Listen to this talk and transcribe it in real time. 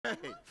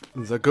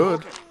the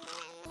good,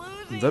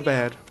 the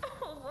bad,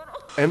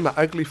 and the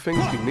ugly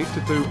things you need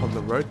to do on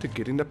the road to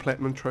getting the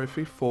Platinum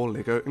Trophy for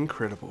LEGO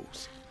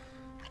Incredibles.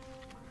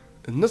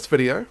 In this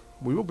video,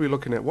 we will be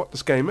looking at what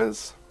this game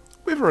is,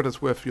 whether it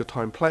is worth your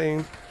time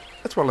playing,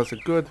 as well as the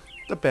good,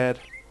 the bad,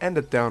 and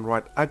the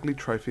downright ugly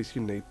trophies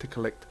you need to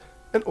collect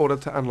in order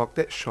to unlock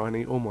that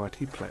shiny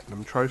almighty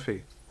Platinum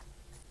Trophy.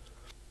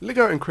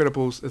 LEGO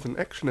Incredibles is an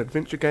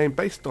action-adventure game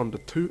based on the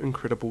two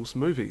Incredibles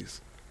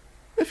movies.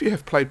 If you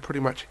have played pretty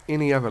much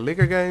any other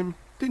LEGO game,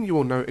 then you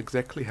will know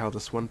exactly how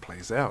this one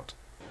plays out.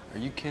 Are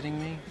you kidding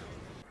me?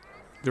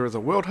 There is a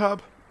world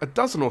hub, a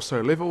dozen or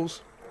so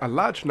levels, a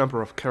large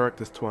number of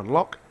characters to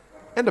unlock,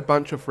 and a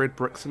bunch of red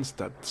bricks and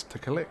studs to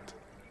collect.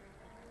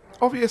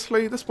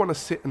 Obviously, this one is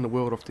set in the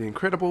world of the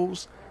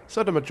Incredibles,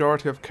 so the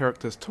majority of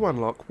characters to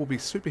unlock will be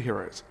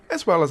superheroes,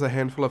 as well as a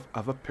handful of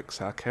other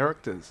Pixar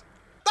characters.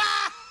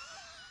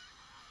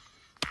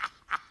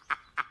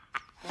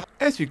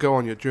 As you go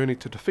on your journey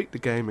to defeat the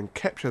game and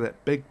capture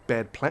that big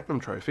bad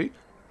Platinum Trophy,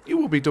 you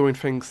will be doing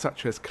things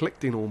such as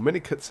collecting all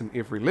mini-kits in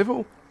every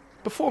level,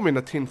 performing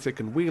a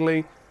 10-second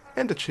wheelie,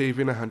 and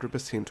achieving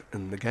 100%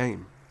 in the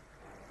game.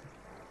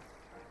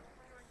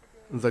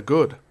 The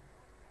good.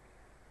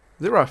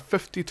 There are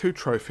 52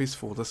 trophies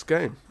for this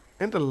game,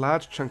 and a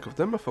large chunk of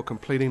them are for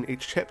completing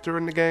each chapter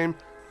in the game,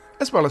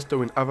 as well as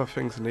doing other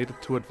things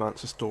needed to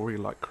advance the story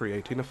like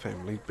creating a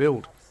family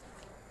build.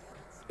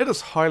 It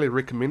is highly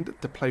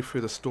recommended to play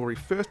through the story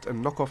first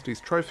and knock off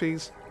these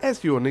trophies,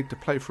 as you will need to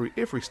play through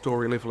every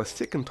story level a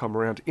second time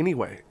around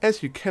anyway,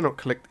 as you cannot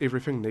collect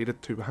everything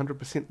needed to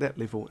 100% that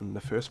level in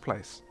the first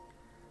place.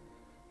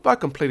 By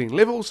completing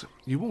levels,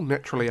 you will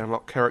naturally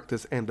unlock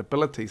characters and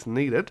abilities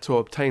needed to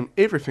obtain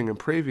everything in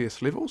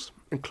previous levels,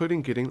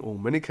 including getting all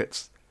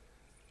mini-kits.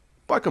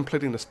 By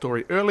completing the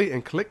story early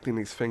and collecting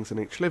these things in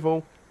each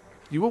level,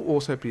 you will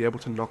also be able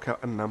to knock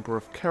out a number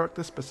of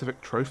character-specific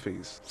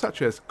trophies,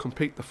 such as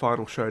complete the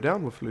final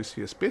showdown with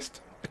Lucius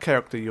Best, a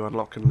character you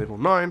unlock in level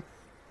 9,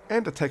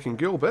 and attacking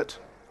Gilbert,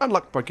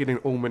 unlocked by getting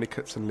all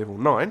mini-kits in level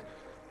 9,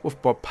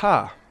 with Bob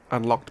Parr,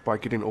 unlocked by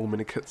getting all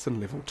mini-kits in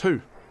level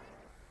 2.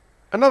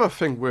 Another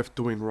thing worth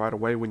doing right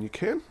away when you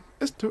can,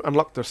 is to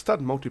unlock the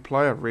stud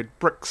multiplier red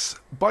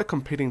bricks, by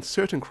completing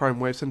certain crime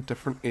waves in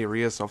different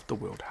areas of the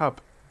world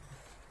hub.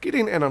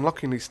 Getting and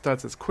unlocking these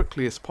studs as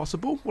quickly as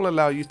possible will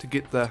allow you to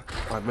get the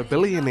I'm a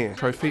Billionaire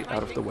trophy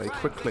out of the way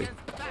quickly.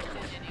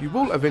 You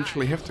will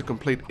eventually have to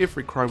complete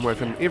every crime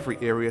wave in every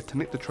area to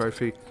net the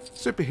trophy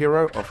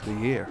Superhero of the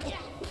Year.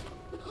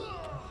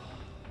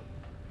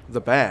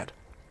 The bad.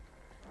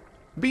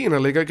 Being a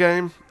LEGO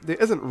game, there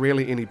isn't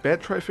really any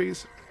bad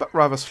trophies, but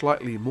rather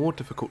slightly more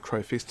difficult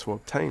trophies to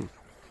obtain.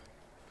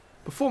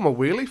 Perform a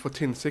wheelie for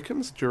 10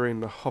 seconds during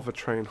the hover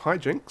train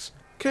hijinks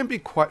can be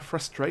quite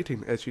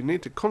frustrating, as you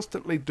need to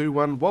constantly do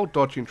one while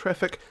dodging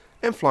traffic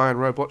and flying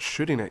robots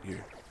shooting at you.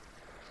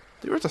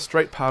 There is a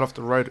straight part of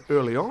the road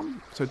early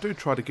on, so do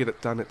try to get it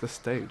done at this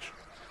stage.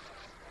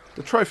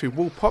 The trophy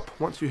will pop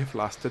once you have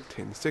lasted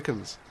 10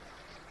 seconds.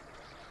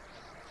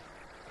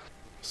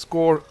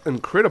 Score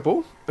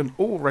Incredible in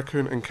all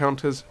raccoon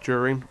encounters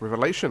during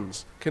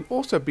Revelations can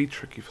also be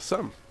tricky for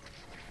some.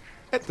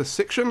 At this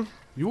section,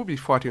 you will be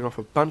fighting off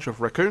a bunch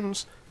of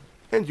raccoons,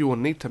 and you will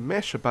need to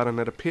mash a button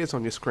that appears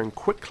on your screen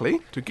quickly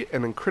to get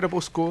an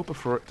incredible score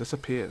before it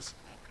disappears.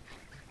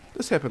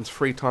 This happens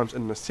 3 times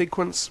in the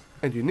sequence,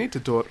 and you need to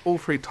do it all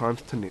 3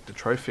 times to net the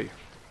trophy.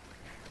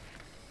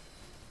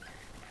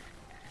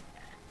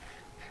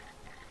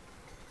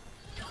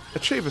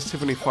 Achieve a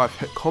 75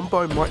 hit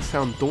combo might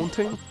sound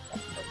daunting,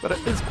 but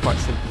it is quite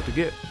simple to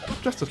get,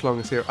 just as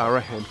long as there are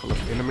a handful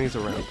of enemies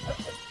around.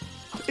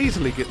 To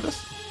easily get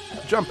this,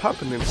 jump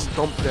up and then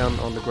stomp down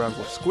on the ground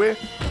with square,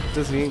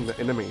 dizzying the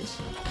enemies.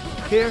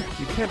 Here,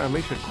 you can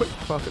unleash a quick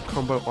 5-hit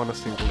combo on a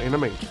single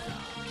enemy.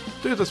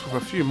 Do this with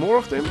a few more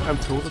of them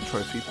until the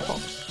trophy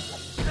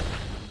pops.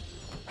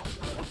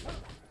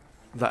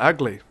 The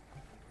ugly.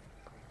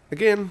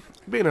 Again,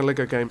 being a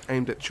LEGO game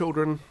aimed at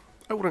children,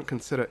 I wouldn't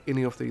consider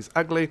any of these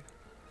ugly,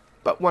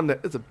 but one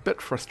that is a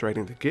bit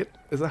frustrating to get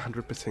is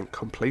 100%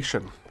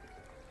 completion.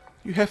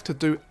 You have to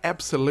do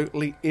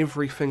absolutely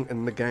everything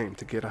in the game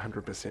to get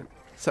 100%.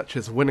 Such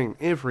as winning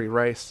every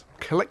race,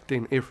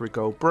 collecting every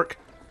gold brick,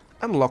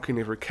 unlocking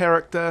every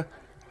character,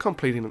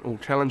 completing all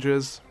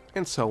challenges,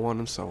 and so on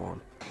and so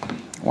on.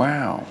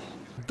 Wow.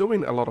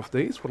 Doing a lot of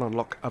these will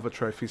unlock other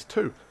trophies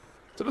too,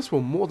 so this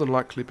will more than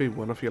likely be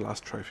one of your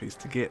last trophies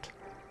to get.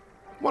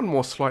 One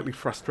more slightly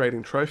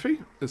frustrating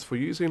trophy is for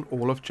using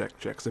all of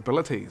Jack-Jack's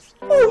abilities.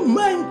 Oh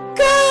my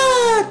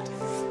god!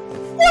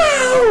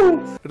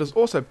 Wow! It is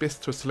also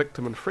best to select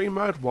him in free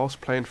mode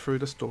whilst playing through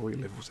the story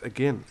levels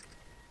again.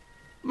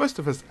 Most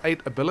of his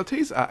 8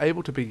 abilities are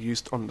able to be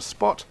used on the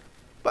spot,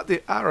 but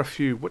there are a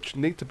few which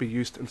need to be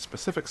used in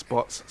specific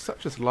spots,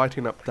 such as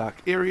lighting up dark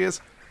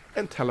areas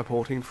and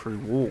teleporting through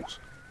walls.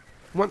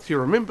 Once you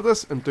remember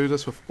this and do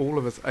this with all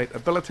of his 8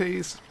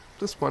 abilities,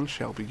 this one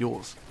shall be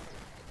yours.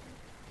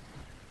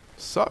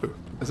 So,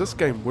 is this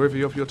game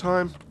worthy of your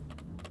time?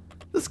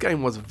 This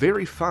game was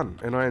very fun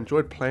and I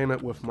enjoyed playing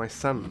it with my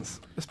sons,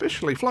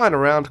 especially flying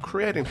around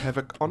creating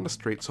havoc on the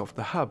streets of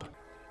the hub.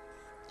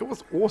 It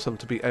was awesome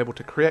to be able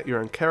to create your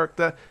own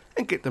character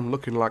and get them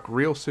looking like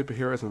real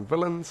superheroes and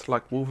villains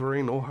like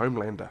Wolverine or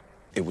Homelander.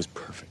 It was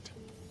perfect.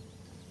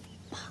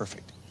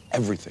 Perfect.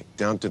 Everything,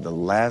 down to the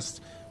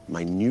last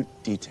minute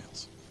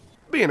details.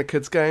 Being a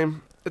kids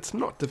game, it's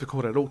not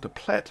difficult at all to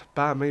plat,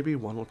 bar maybe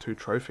 1 or 2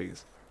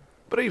 trophies.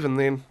 But even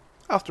then,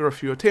 after a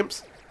few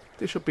attempts,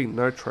 there should be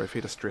no trophy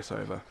to stress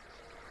over.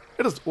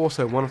 It is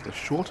also one of the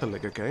shorter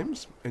LEGO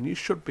games, and you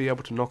should be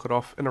able to knock it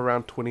off in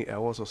around 20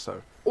 hours or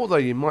so, although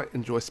you might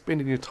enjoy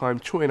spending your time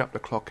chewing up the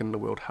clock in the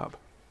World Hub.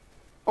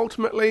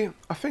 Ultimately,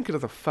 I think it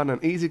is a fun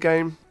and easy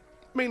game,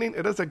 meaning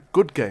it is a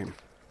good game,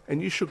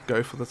 and you should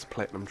go for this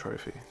Platinum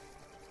trophy.